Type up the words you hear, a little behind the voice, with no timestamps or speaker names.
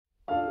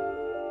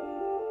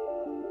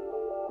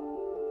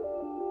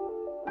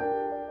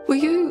Were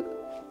you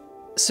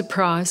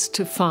surprised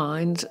to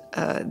find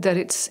that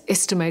it's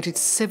estimated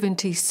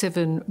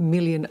 77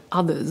 million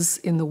others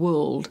in the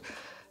world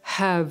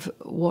have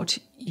what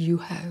you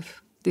have,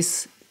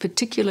 this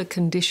particular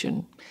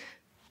condition,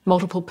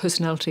 multiple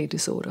personality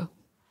disorder?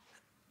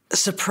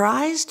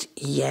 Surprised,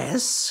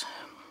 yes.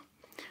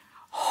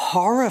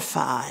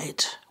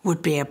 Horrified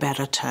would be a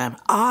better term.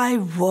 I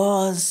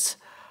was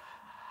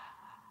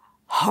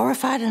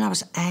horrified and I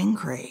was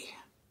angry.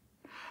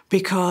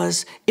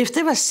 Because if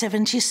there are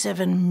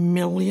 77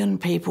 million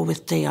people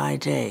with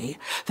DID,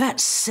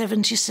 that's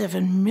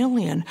 77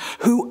 million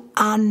who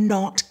are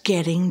not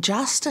getting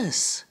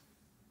justice.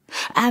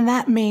 And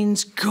that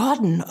means God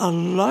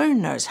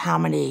alone knows how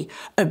many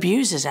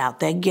abusers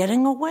out there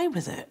getting away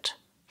with it.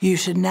 You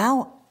should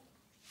now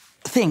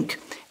think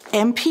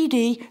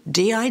MPD,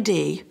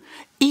 DID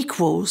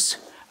equals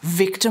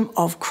victim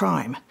of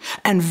crime.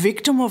 And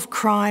victim of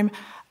crime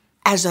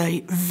as a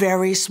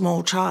very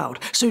small child.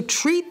 So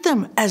treat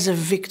them as a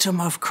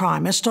victim of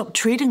crime and stop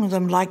treating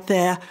them like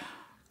they're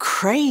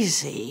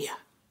crazy,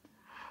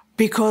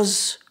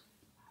 because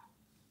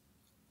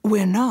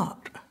we're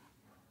not.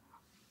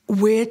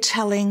 We're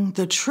telling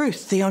the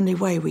truth the only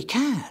way we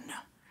can.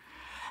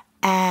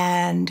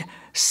 And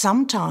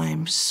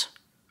sometimes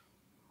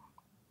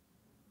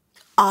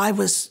I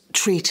was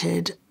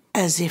treated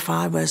as if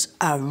I was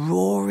a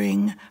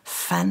roaring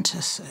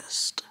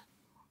fantasist.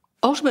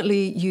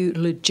 Ultimately, you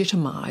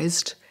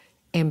legitimised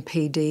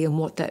MPD and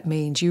what that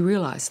means. You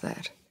realise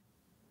that?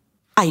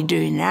 I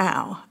do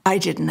now. I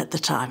didn't at the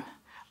time.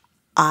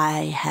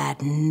 I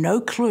had no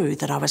clue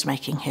that I was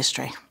making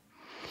history.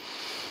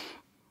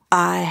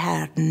 I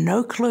had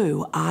no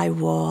clue I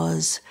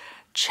was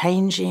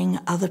changing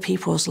other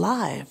people's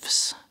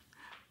lives.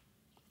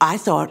 I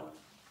thought,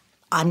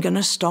 I'm going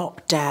to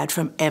stop Dad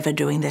from ever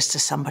doing this to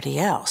somebody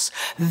else.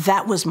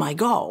 That was my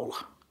goal.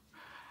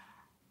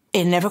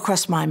 It never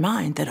crossed my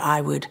mind that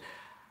I would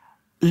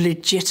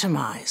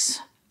legitimise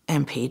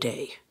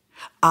MPD.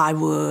 I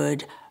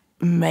would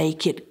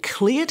make it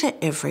clear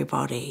to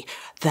everybody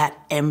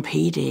that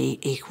MPD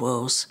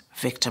equals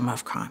victim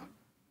of crime.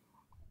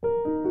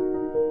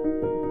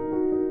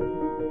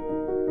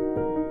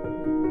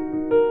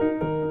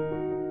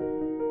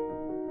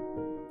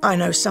 I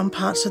know some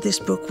parts of this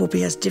book will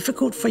be as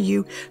difficult for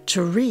you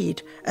to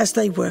read as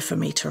they were for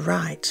me to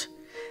write.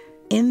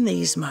 In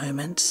these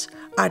moments,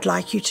 I'd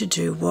like you to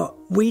do what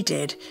we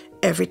did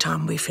every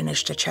time we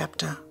finished a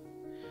chapter.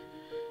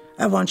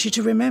 I want you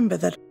to remember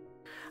that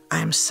I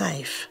am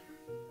safe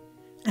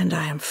and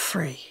I am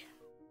free.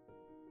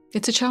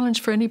 It's a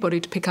challenge for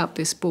anybody to pick up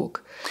this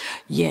book.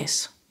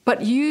 Yes.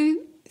 But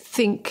you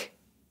think,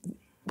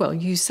 well,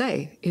 you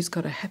say it's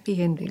got a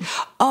happy ending.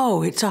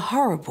 Oh, it's a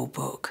horrible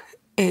book.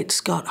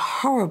 It's got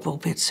horrible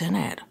bits in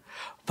it.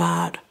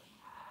 But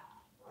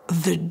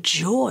the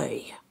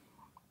joy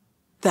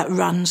that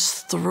runs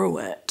through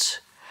it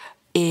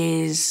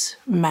is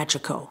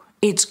magical.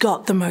 It's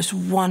got the most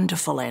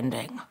wonderful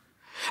ending.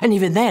 And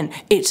even then,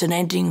 it's an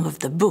ending of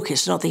the book.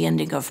 It's not the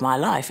ending of my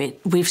life.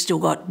 We've still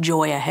got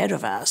joy ahead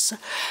of us.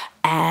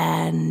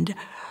 And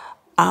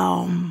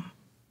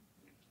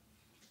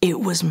it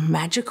was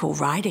magical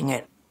writing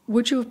it.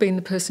 Would you have been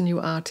the person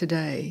you are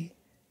today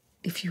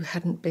if you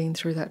hadn't been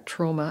through that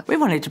trauma? We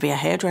wanted to be a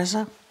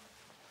hairdresser.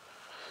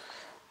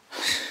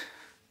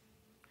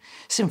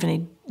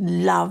 Symphony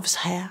loves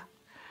hair.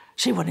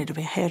 She wanted to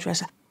be a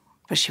hairdresser,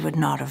 but she would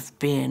not have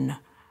been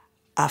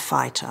a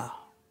fighter.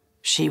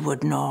 We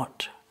would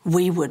not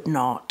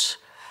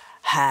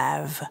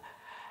have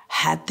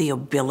had the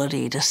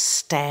ability to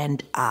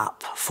stand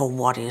up for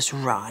what is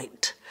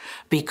right,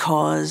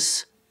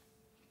 because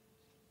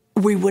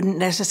we wouldn't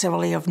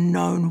necessarily have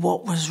known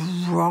what was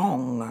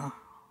wrong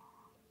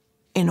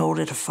in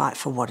order to fight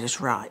for what is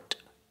right.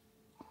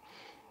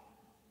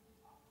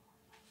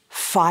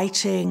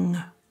 Fighting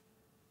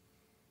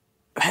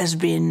has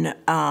been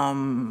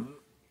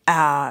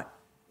our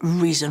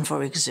reason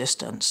for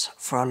existence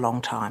for a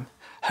long time.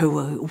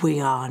 Who we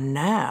are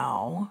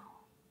now,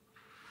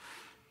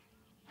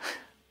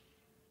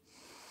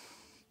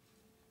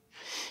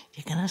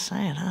 you're going to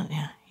say it, aren't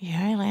you? You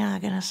really are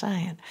going to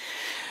say it.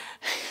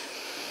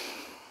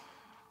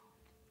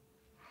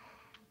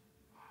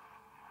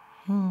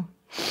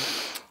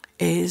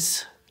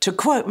 Is, to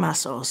quote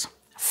Muscles,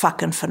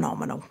 fucking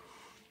phenomenal.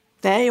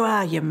 There you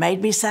are, you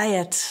made me say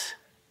it.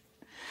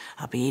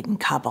 I'll be eating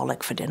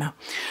carbolic for dinner.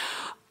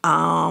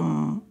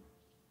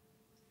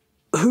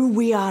 Who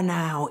we are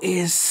now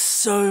is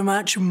so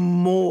much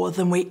more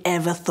than we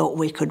ever thought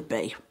we could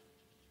be.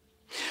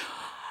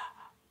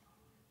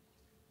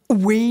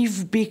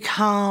 We've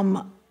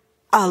become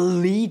a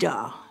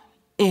leader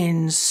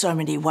in so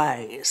many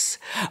ways.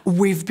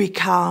 We've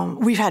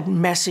had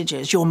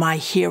messages, you're my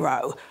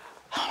hero.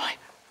 I'm like,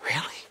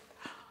 really?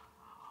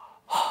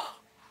 Oh,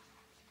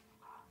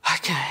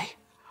 okay.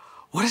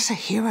 What is a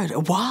hero?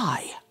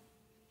 Why?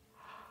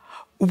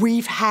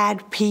 We've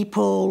had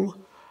people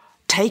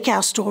take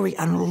our story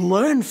and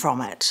learn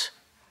from it,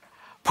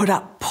 put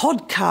up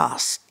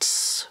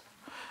podcasts,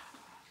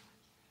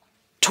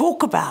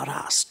 talk about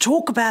us,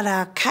 talk about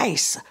our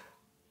case.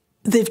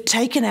 They've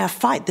taken our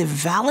fight, they've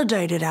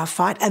validated our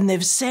fight, and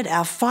they've said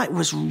our fight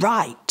was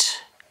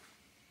right.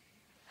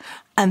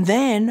 And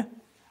then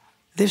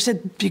they've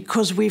said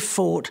because we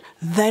fought,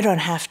 they don't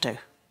have to.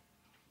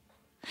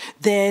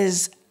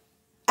 There's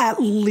at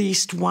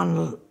least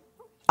one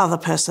other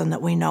person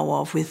that we know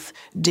of with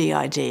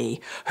DID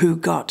who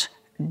got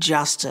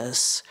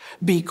justice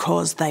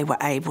because they were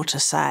able to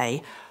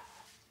say,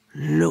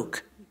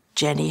 look,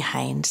 Jeni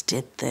Haynes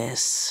did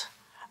this,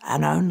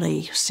 and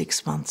only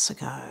 6 months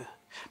ago.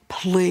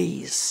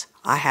 Please,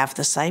 I have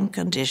the same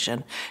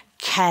condition.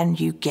 Can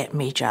you get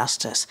me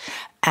justice?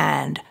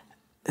 And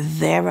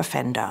their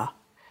offender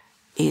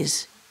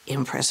is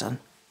in prison.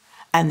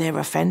 And their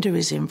offender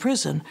is in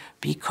prison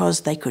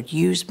because they could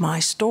use my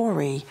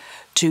story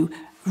to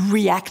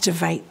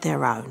reactivate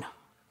their own.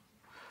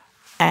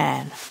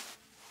 And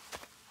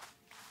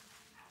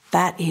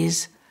that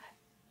is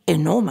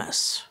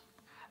enormous.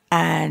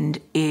 And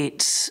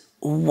it's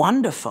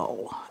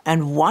wonderful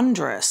and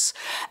wondrous.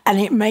 And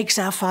it makes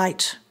our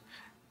fight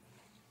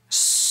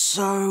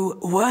so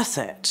worth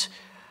it.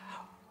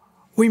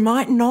 We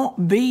might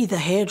not be the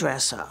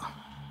hairdresser,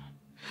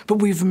 but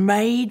we've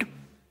made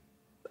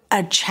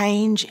a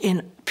change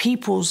in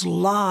people's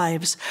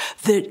lives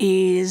that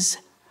is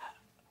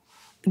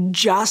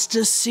just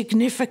as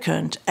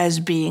significant as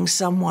being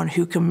someone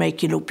who can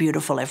make you look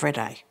beautiful every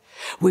day.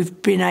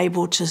 We've been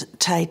able to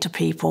say to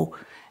people,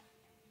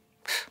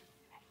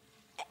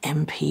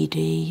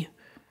 MPD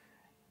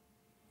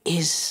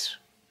is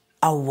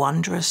a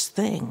wondrous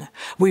thing.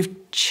 We've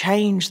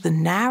changed the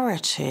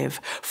narrative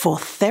for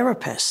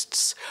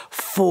therapists,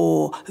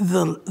 for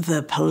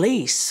the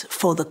police,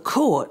 for the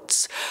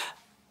courts,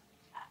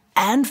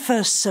 and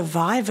for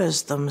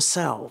survivors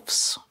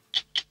themselves.